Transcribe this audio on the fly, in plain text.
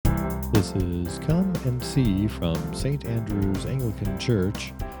This is Come and See from St. Andrew's Anglican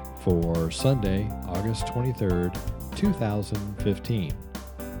Church for Sunday, August 23rd, 2015.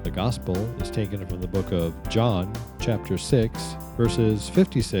 The Gospel is taken from the book of John, chapter 6, verses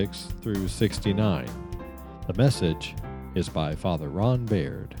 56 through 69. The message is by Father Ron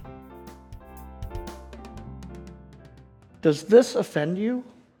Baird. Does this offend you?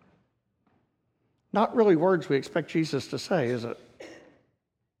 Not really words we expect Jesus to say, is it?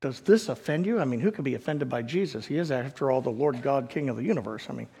 Does this offend you? I mean, who could be offended by Jesus? He is, after all, the Lord God, King of the universe.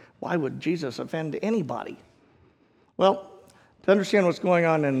 I mean, why would Jesus offend anybody? Well, to understand what's going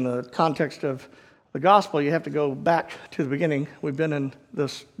on in the context of the gospel, you have to go back to the beginning. We've been in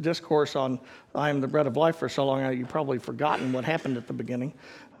this discourse on I am the bread of life for so long, you've probably forgotten what happened at the beginning.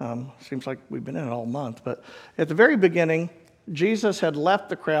 Seems like we've been in it all month. But at the very beginning, Jesus had left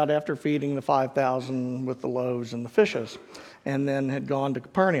the crowd after feeding the 5,000 with the loaves and the fishes, and then had gone to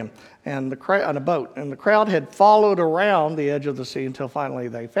Capernaum and on a boat. And the crowd had followed around the edge of the sea until finally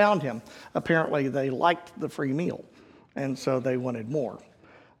they found him. Apparently, they liked the free meal, and so they wanted more.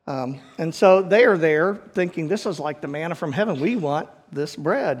 And so they are there thinking, this is like the manna from heaven. We want this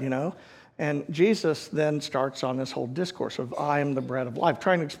bread, And Jesus then starts on this whole discourse of, I am the bread of life,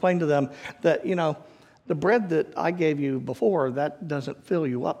 trying to explain to them that, the bread that I gave you before, that doesn't fill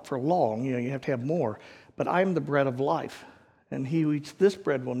you up for long. You have to have more. But I am the bread of life. And he who eats this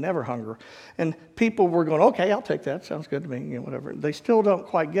bread will never hunger. And people were going, okay, I'll take that. Sounds good to me, whatever. They still don't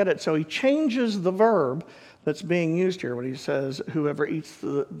quite get it. So he changes the verb that's being used here when he says, whoever eats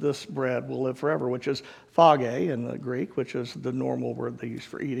this bread will live forever, which is phage in the Greek, which is the normal word they use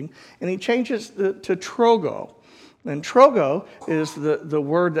for eating. And he changes to trogo. And trogo is the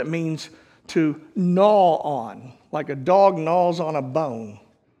word that means to gnaw on, like a dog gnaws on a bone.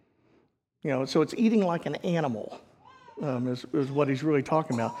 So it's eating like an animal. Is what he's really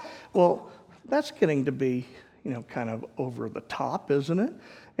talking about. Well, that's getting to be, kind of over the top, isn't it?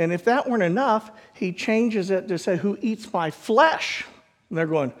 And if that weren't enough, he changes it to say, who eats my flesh? And they're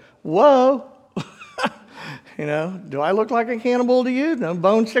going, whoa, do I look like a cannibal to you? No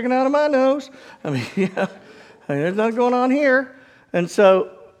bone sticking out of my nose. There's nothing going on here. And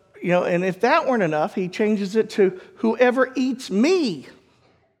so, and if that weren't enough, he changes it to whoever eats me.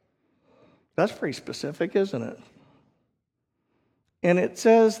 That's pretty specific, isn't it? And it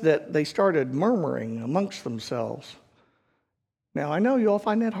says that they started murmuring amongst themselves. Now, I know you all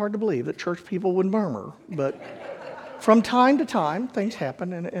find that hard to believe, that church people would murmur, but from time to time, things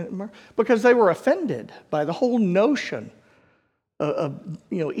happen, because they were offended by the whole notion of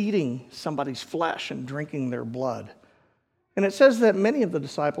eating somebody's flesh and drinking their blood. And it says that many of the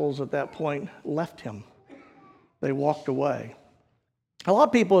disciples at that point left him. They walked away. A lot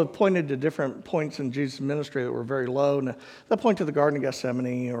of people have pointed to different points in Jesus' ministry that were very low. And they point to the Garden of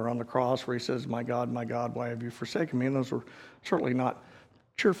Gethsemane or on the cross where he says, my God, why have you forsaken me? And those were certainly not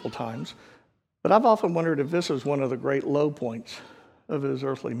cheerful times. But I've often wondered if this was one of the great low points of his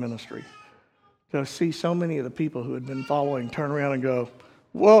earthly ministry. To see so many of the people who had been following turn around and go,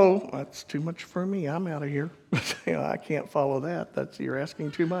 whoa, that's too much for me. I'm out of here. I can't follow that. You're asking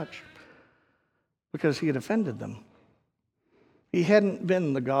too much. Because he had offended them. He hadn't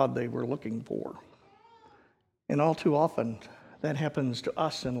been the God they were looking for. And all too often, that happens to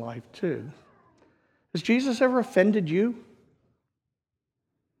us in life too. Has Jesus ever offended you?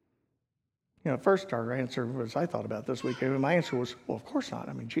 At first our answer was, I thought about this week, and my answer was, well, of course not.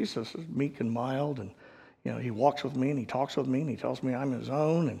 Jesus is meek and mild, and he walks with me, and he talks with me, and he tells me I'm his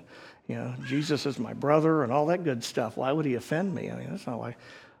own, and Jesus is my brother, and all that good stuff. Why would he offend me? That's not why.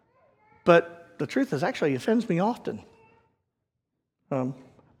 But the truth is, actually, he offends me often.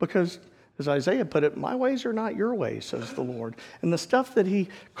 Because, as Isaiah put it, my ways are not your ways, says the Lord. And the stuff that he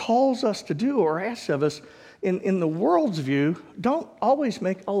calls us to do or asks of us in the world's view don't always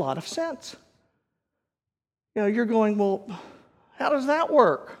make a lot of sense. You're going, well, how does that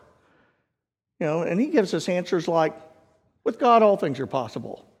work? And he gives us answers like, with God all things are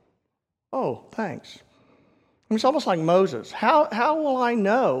possible. Oh, thanks. It's almost like Moses. How will I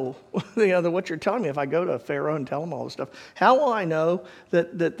know, that what you're telling me if I go to Pharaoh and tell him all this stuff? How will I know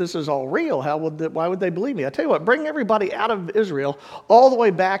that this is all real? Why would they believe me? I tell you what, bring everybody out of Israel all the way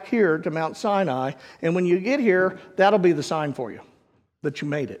back here to Mount Sinai, and when you get here, that'll be the sign for you that you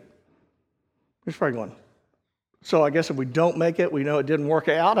made it. It's probably going, so I guess if we don't make it, we know it didn't work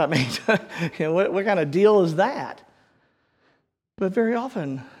out. What kind of deal is that? But very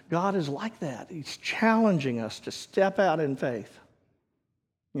often, God is like that. He's challenging us to step out in faith,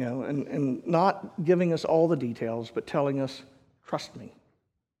 and not giving us all the details, but telling us, trust me.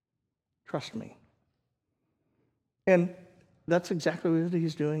 Trust me. And that's exactly what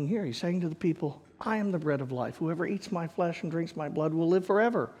he's doing here. He's saying to the people, I am the bread of life. Whoever eats my flesh and drinks my blood will live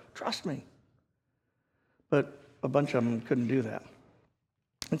forever. Trust me. But a bunch of them couldn't do that.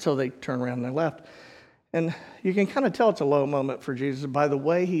 And so they turned around and they left. And you can kind of tell it's a low moment for Jesus by the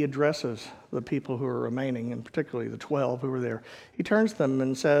way he addresses the people who are remaining, and particularly the 12 who were there. He turns to them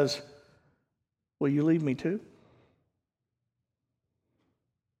and says, will you leave me too?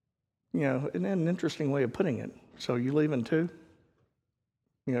 You know, isn't that an interesting way of putting it? So you leaving too?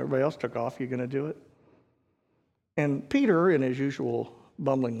 You know, everybody else took off. You going to do it? And Peter, in his usual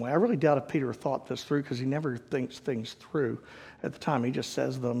bumbling way, I really doubt if Peter thought this through because he never thinks things through at the time. He just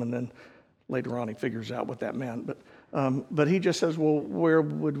says them, and then later on he figures out what that meant. But he just says, well, where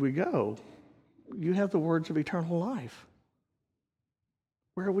would we go? You have the words of eternal life.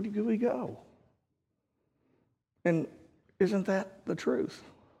 Where would we go? And isn't that the truth?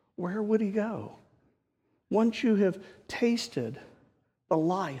 Where would he go? Once you have tasted the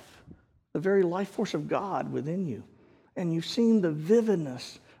life, the very life force of God within you, and you've seen the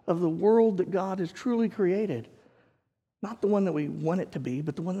vividness of the world that God has truly created, not the one that we want it to be,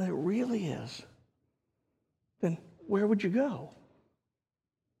 but the one that it really is, then where would you go?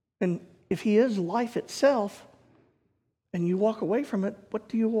 And if he is life itself, and you walk away from it, what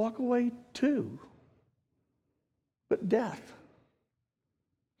do you walk away to? But death.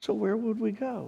 So where would we go?